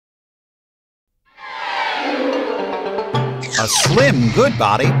A Slim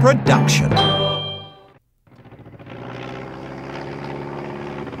Goodbody production.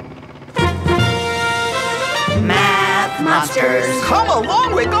 Math Monsters! Come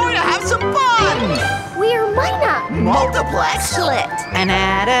along, we're going to have some fun! We're Mina! Multiplex! Slit! And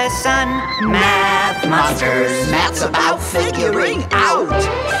Addison! Math Monsters! Math's about figuring out!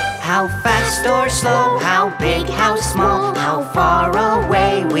 How fast or slow, how big, how small, how far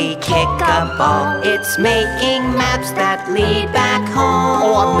away we kick a ball. It's making maps that lead back home.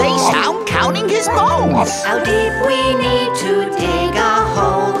 Or may sound counting his bones! How deep we need to dig a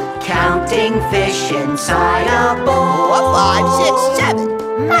hole, counting fish inside a bowl. 4, 5, 6,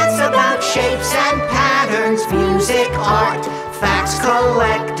 7. Math's about shapes and patterns, music, art, facts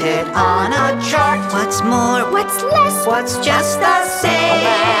collected on a chart. What's more? What's less? What's just the same?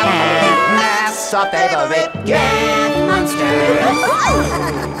 Math's our favorite Math Monsters.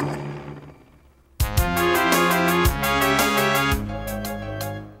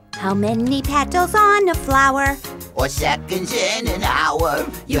 How many petals on a flower? Or seconds in an hour.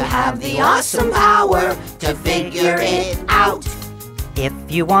 You have the awesome power to figure it out. If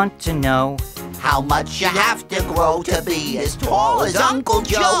you want to know How much you have to grow to be as tall as Uncle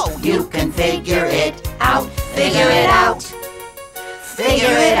Joe, you can figure it out. Figure it out. Figure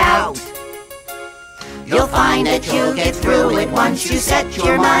it out. You'll find that you'll get through it once you set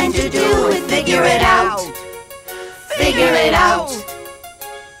your mind to do it. Figure it out. Figure it out.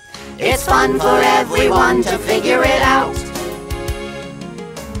 It's fun for everyone to figure it out.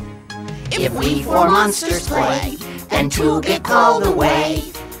 If we four monsters play and two get called away,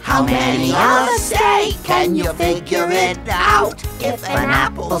 how many of us stay? Can you figure it out? If an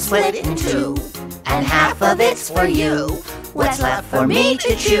apple's split in two and half of it's for you, what's left for me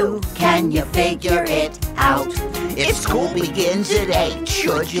to chew? Can you figure it out? If school begins at 8,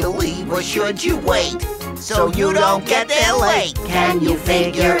 should you leave or should you wait so you don't get there late? Can you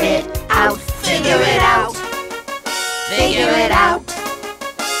figure it out? Figure it out. Figure it out.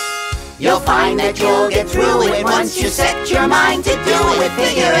 You'll find that you'll get through it once you set your mind to do it.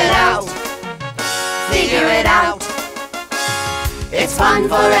 Figure it out. Figure it out. It's fun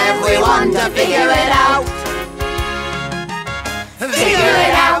for everyone to figure it out. Figure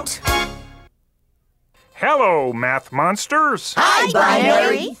it out. Hello, Math Monsters. Hi,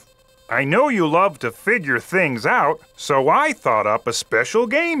 Binary. I know you love to figure things out, so I thought up a special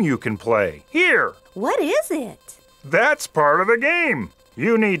game you can play. Here. What is it? That's part of the game.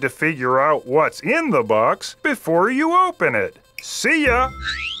 You need to figure out what's in the box before you open it. See ya!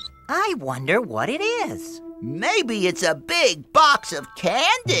 I wonder what it is. Maybe it's a big box of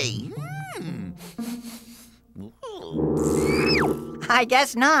candy. I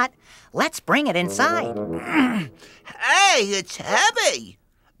guess not. Let's bring it inside. Hey, it's heavy.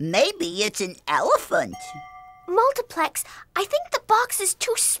 Maybe it's an elephant. Multiplex, I think the box is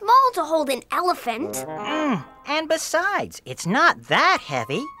too small to hold an elephant. And besides, it's not that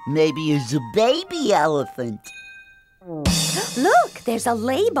heavy. Maybe it's a baby elephant. Look, there's a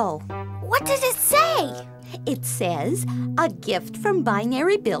label. What does it say? It says, a gift from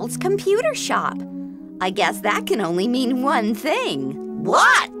Binary Bill's computer shop. I guess that can only mean one thing.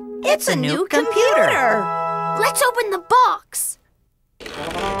 What? It's a new computer. Let's open the box.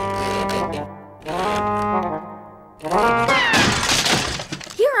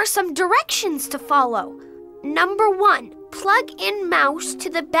 Here are some directions to follow. Number 1, plug in mouse to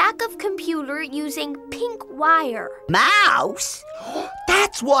the back of computer using pink wire. Mouse?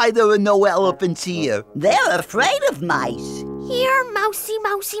 That's why there are no elephants here. They're afraid of mice. Here, mousey,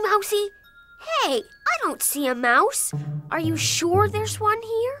 mousey, mousey. Hey, I don't see a mouse. Are you sure there's one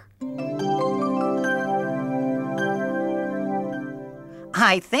here?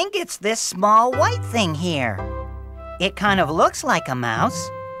 I think it's this small white thing here. It kind of looks like a mouse,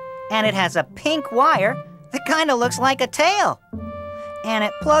 and it has a pink wire that kind of looks like a tail. And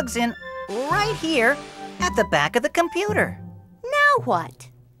it plugs in right here at the back of the computer. Now what?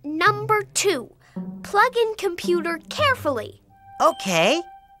 Number 2, plug in computer carefully. Okay.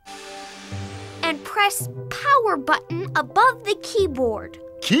 And press power button above the keyboard.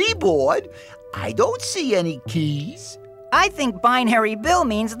 Keyboard? I don't see any keys. I think Binary Bill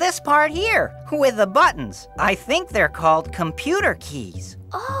means this part here, with the buttons. I think they're called computer keys.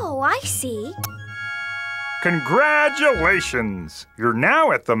 Oh, I see. Congratulations! You're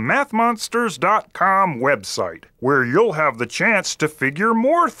now at the MathMonsters.com website, where you'll have the chance to figure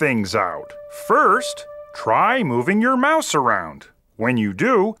more things out. First, try moving your mouse around. When you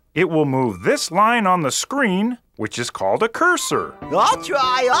do, it will move this line on the screen, which is called a cursor. I'll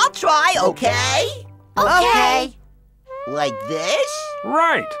try, okay? Okay. Like this?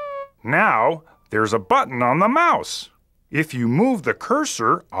 Right. Now, there's a button on the mouse. If you move the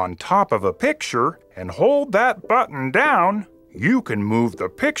cursor on top of a picture and hold that button down, you can move the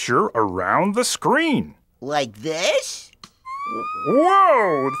picture around the screen. Like this?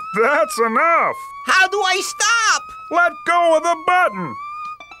 Whoa, that's enough! How do I stop? Let go of the button!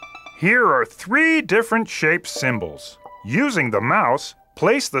 Here are 3 different shape symbols. Using the mouse,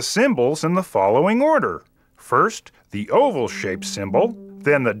 place the symbols in the following order. First, the oval-shaped symbol,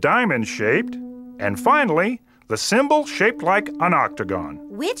 then the diamond-shaped, and finally, the symbol shaped like an octagon.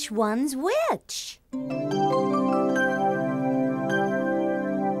 Which one's which?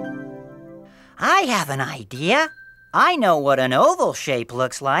 I have an idea. I know what an oval shape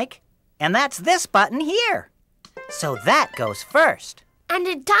looks like, and that's this button here. So that goes first. And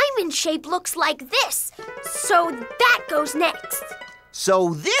a diamond shape looks like this, so that goes next.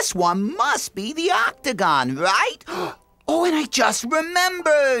 So this one must be the octagon, right? Oh, and I just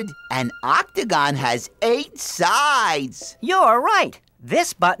remembered. An octagon has 8 sides. You're right.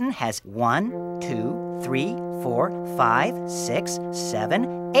 This button has 1, 2, 3, 4, 5, 6,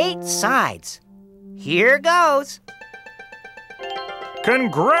 7, 8 sides. Here goes.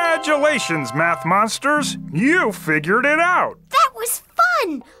 Congratulations, Math Monsters! You figured it out! That was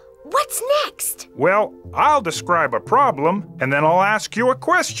fun! What's next? Well, I'll describe a problem, and then I'll ask you a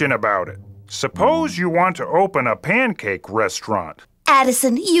question about it. Suppose you want to open a pancake restaurant.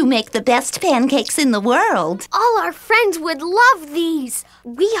 Addison, you make the best pancakes in the world. All our friends would love these.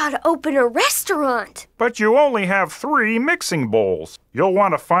 We ought to open a restaurant. But you only have 3 mixing bowls. You'll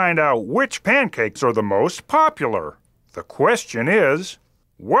want to find out which pancakes are the most popular. The question is,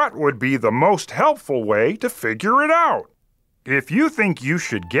 what would be the most helpful way to figure it out? If you think you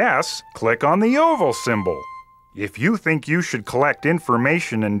should guess, click on the oval symbol. If you think you should collect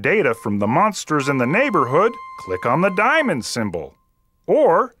information and data from the monsters in the neighborhood, click on the diamond symbol.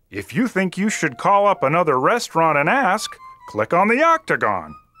 Or, if you think you should call up another restaurant and ask, click on the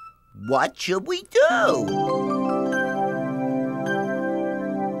octagon. What should we do?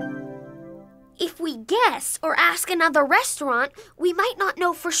 If we guess or ask another restaurant, we might not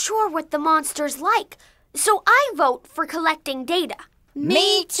know for sure what the monsters like. So I vote for collecting data.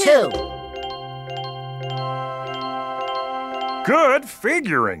 Me too. Good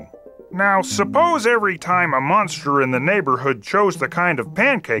figuring. Now, suppose every time a monster in the neighborhood chose the kind of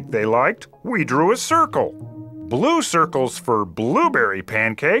pancake they liked, we drew a circle. Blue circles for blueberry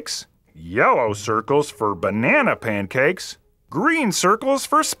pancakes, yellow circles for banana pancakes, green circles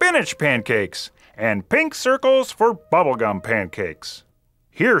for spinach pancakes, and pink circles for bubblegum pancakes.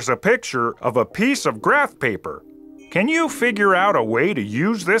 Here's a picture of a piece of graph paper. Can you figure out a way to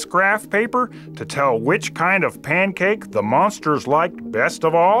use this graph paper to tell which kind of pancake the monsters liked best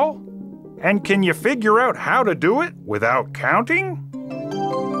of all? And can you figure out how to do it without counting?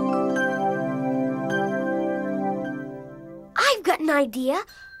 I've got an idea.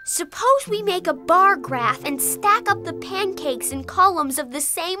 Suppose we make a bar graph and stack up the pancakes in columns of the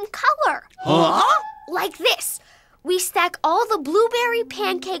same color. Huh? Like this. We stack all the blueberry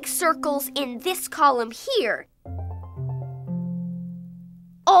pancake circles in this column here.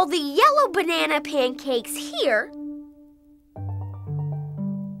 All the yellow banana pancakes here.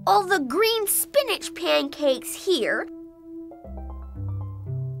 All the green spinach pancakes here.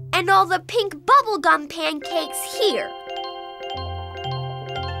 And all the pink bubblegum pancakes here.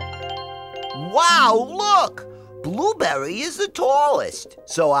 Wow, look! Blueberry is the tallest,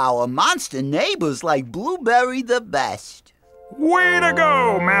 so our monster neighbors like Blueberry the best. Way to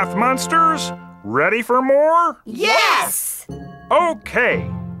go, Math Monsters! Ready for more? Yes! Okay.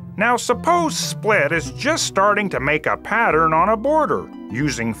 Now suppose Split is just starting to make a pattern on a border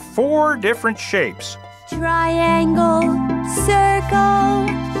using 4 different shapes. Triangle, circle,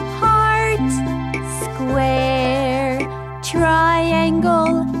 heart, square.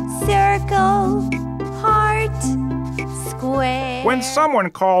 Triangle, circle, heart, square. When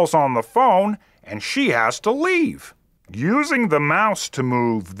someone calls on the phone and she has to leave. Using the mouse to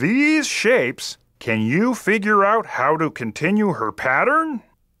move these shapes, can you figure out how to continue her pattern?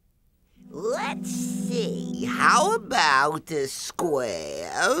 Let's see. How about a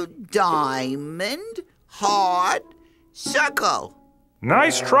square, diamond, heart, circle?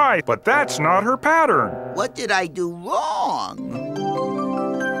 Nice try, but that's not her pattern. What did I do wrong?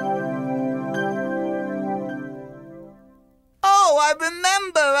 Oh, I remember.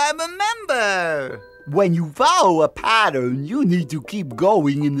 When you follow a pattern, you need to keep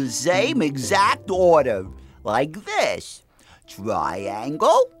going in the same exact order. Like this.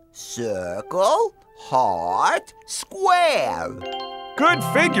 Triangle, circle, heart, square. Good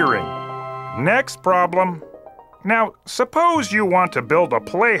figuring. Next problem. Now, suppose you want to build a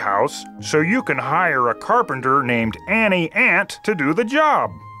playhouse so you can hire a carpenter named Annie Ant to do the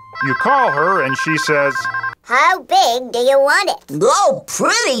job. You call her and she says, "How big do you want it?" Oh,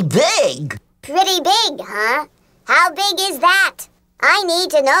 pretty big. Pretty big, huh? How big is that? I need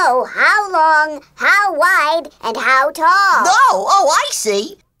to know how long, how wide, and how tall. Oh, I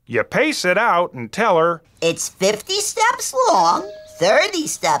see. You pace it out and tell her, It's 50 steps long, 30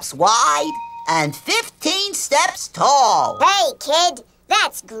 steps wide, and 15 steps tall. Hey, kid,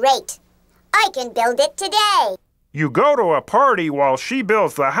 that's great. I can build it today. you go to a party while she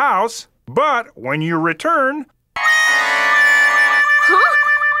builds the house, but when you return, Huh?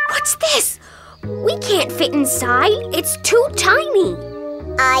 What's this? We can't fit inside. It's too tiny.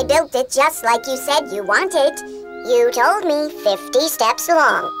 I built it just like you said you wanted. You told me 50 steps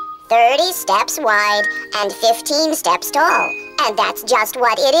long, 30 steps wide, and 15 steps tall. And that's just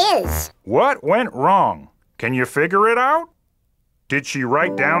what it is. what went wrong? Can you figure it out? Did she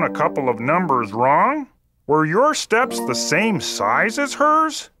write down a couple of numbers wrong? Were your steps the same size as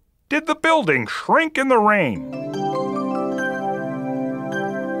hers? Did the building shrink in the rain?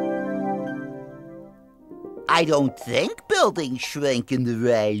 I don't think buildings shrink in the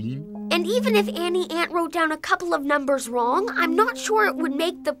rain. And even if Annie Ant wrote down a couple of numbers wrong, I'm not sure it would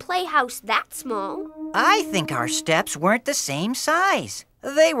make the playhouse that small. I think our steps weren't the same size.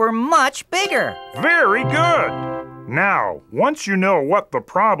 They were much bigger. Very good. Now, once you know what the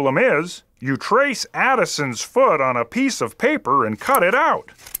problem is, you trace Addison's foot on a piece of paper and cut it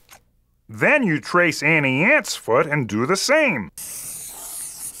out. Then you trace Annie Ant's foot and do the same.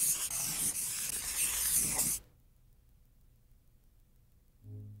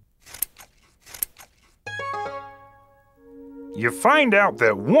 You find out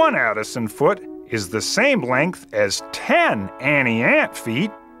that one Addison foot is the same length as 10 Annie Ant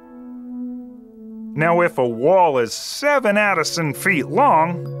feet. Now, if a wall is 7 Addison feet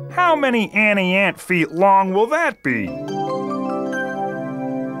long, how many Annie Ant feet long will that be?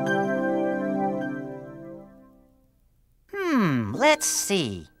 Let's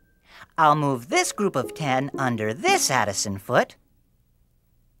see. I'll move this group of 10 under this Addison foot.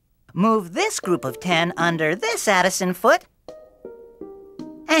 Move this group of 10 under this Addison foot.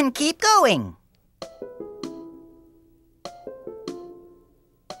 And keep going.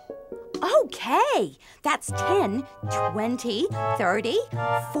 Okay, that's 10, 20, 30,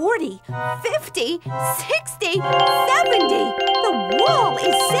 40, 50, 60, 70. The wall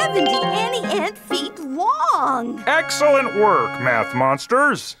is 70 Annie Ant feet long. Excellent work, Math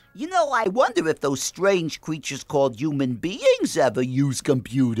Monsters. You know, I wonder if those strange creatures called human beings ever use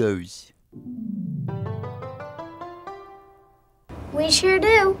computers. We sure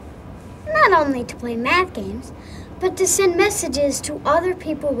do. Not only to play math games, but to send messages to other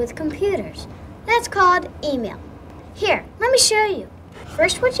people with computers. That's called email. Here, let me show you.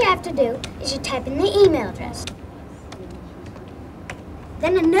 First, what you have to do is you type in the email address.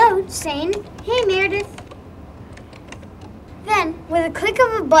 Then a note saying, "Hey, Meredith." Then, with a click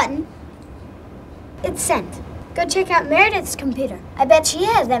of a button, it's sent. Go check out Meredith's computer. I bet she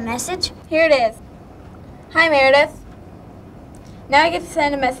has that message. Here it is. Hi, Meredith. Now I get to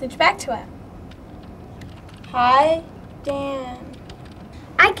send a message back to him. Hi, Dan.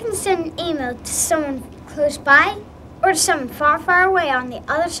 I can send an email to someone close by or to someone far, far away on the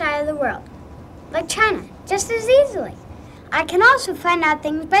other side of the world, like China, just as easily. I can also find out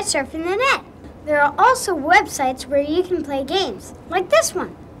things by surfing the net. There are also websites where you can play games, like this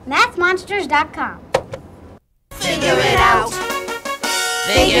one, mathmonsters.com. Figure it out.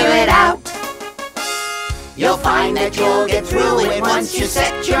 Figure it out. You'll find that you'll get through it once you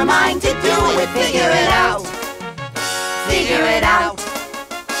set your mind to do it. Figure it out. Figure it out.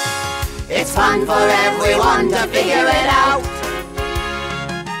 It's fun for everyone to figure it out.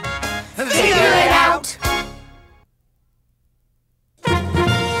 Figure